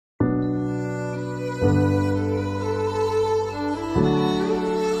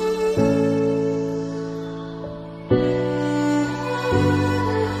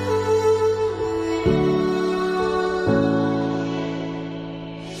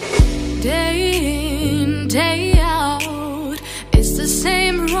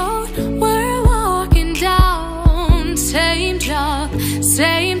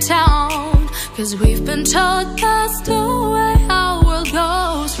Cause we've been told that's the way our world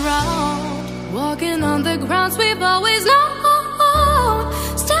goes round. Walking on the grounds we've always known,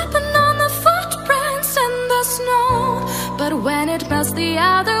 stepping on the footprints in the snow. But when it melts, the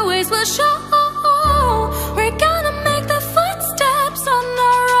other ways will show. We're gonna make the footsteps on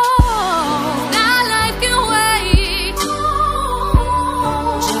our own. That life can wait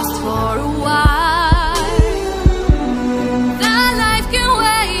just for a while. That life can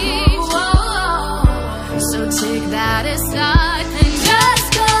wait, so take that aside and just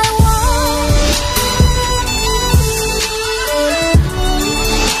go on.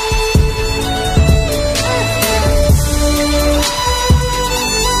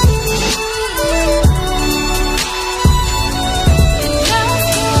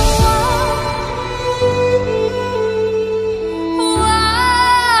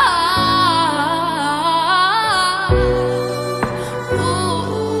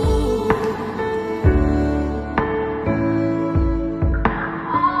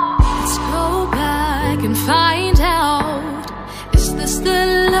 Find out, is this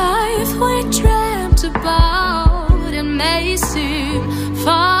the life we dreamt about? It may seem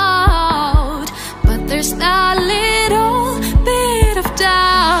far, but there's that little bit of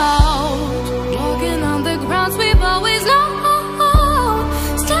doubt. Walking on the grounds we've always known,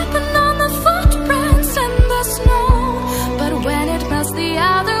 stepping on the footprints in the snow. But when it melts, the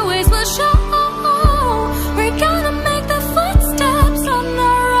other ways will show. We're gonna make the footsteps on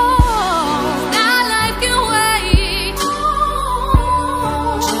our own. That life can wait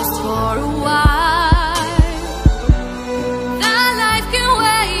just for a while. That life can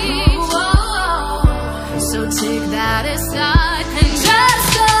wait, so take that aside and just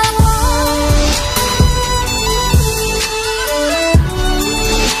go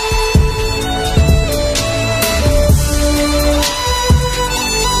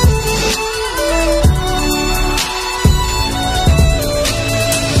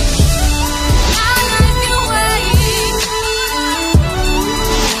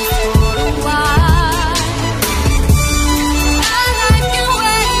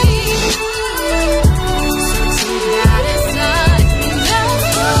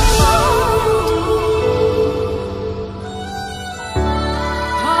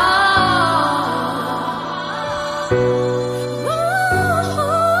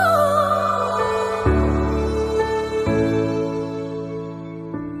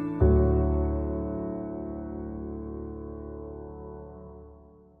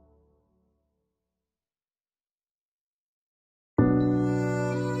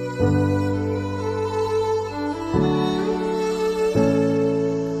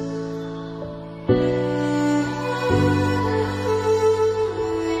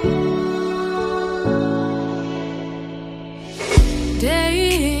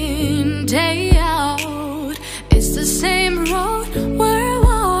day out, it's the same road we're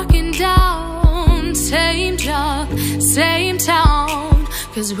walking down. Same job, same town,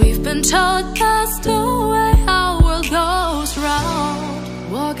 cause we've been told that's the way our world goes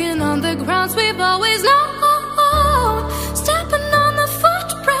round. Walking on the grounds we've always known, stepping on the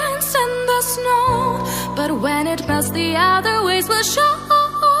footprints in the snow. But when it melts, the other ways will show.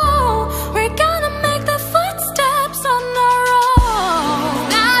 We're gonna make the footsteps on our own.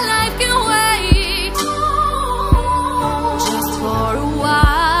 That life can wait just for a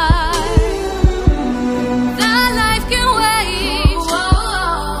while. That life can wait,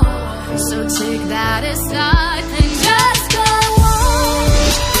 so take that aside and just go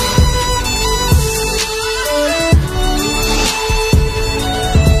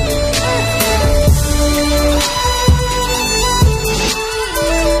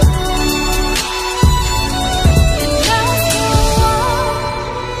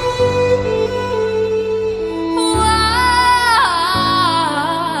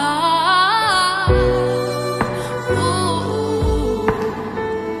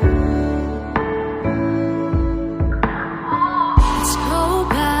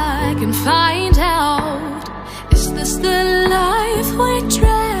and find out, is this the life we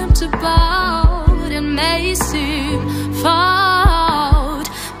dreamt about? It may seem far,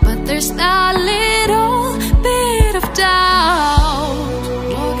 but there's that little bit of doubt.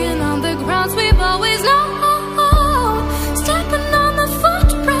 Walking on the grounds we've always known, stepping on the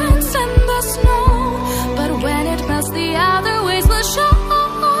footprints in the snow.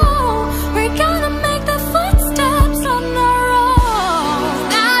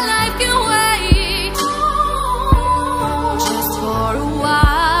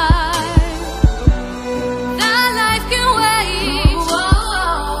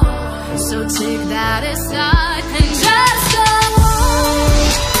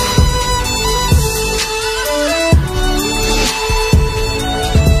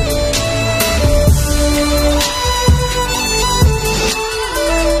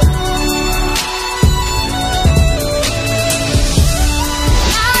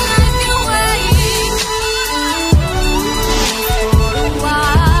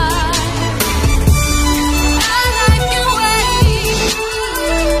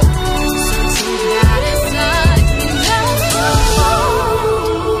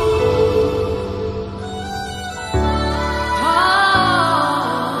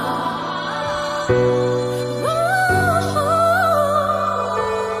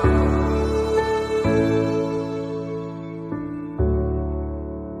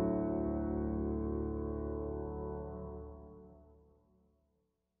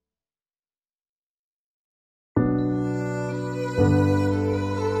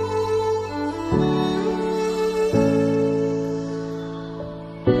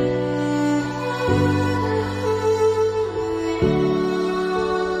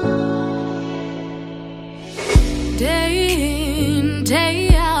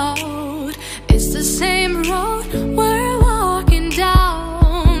 we're walking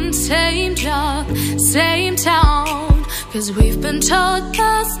down same job, same town, 'cause we've been told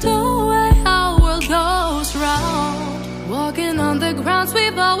that's the way our world goes round. Walking on the grounds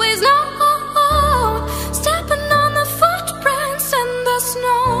we've always known, stepping on the footprints in the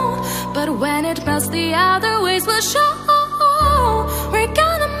snow. But when it melts, the other ways will show. We're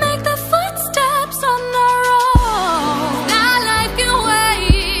gonna make the footsteps on our own. That life can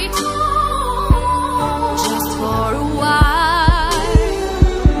wait just for a while.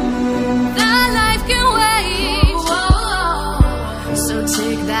 That life can wait, so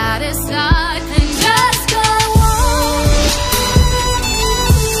take that aside.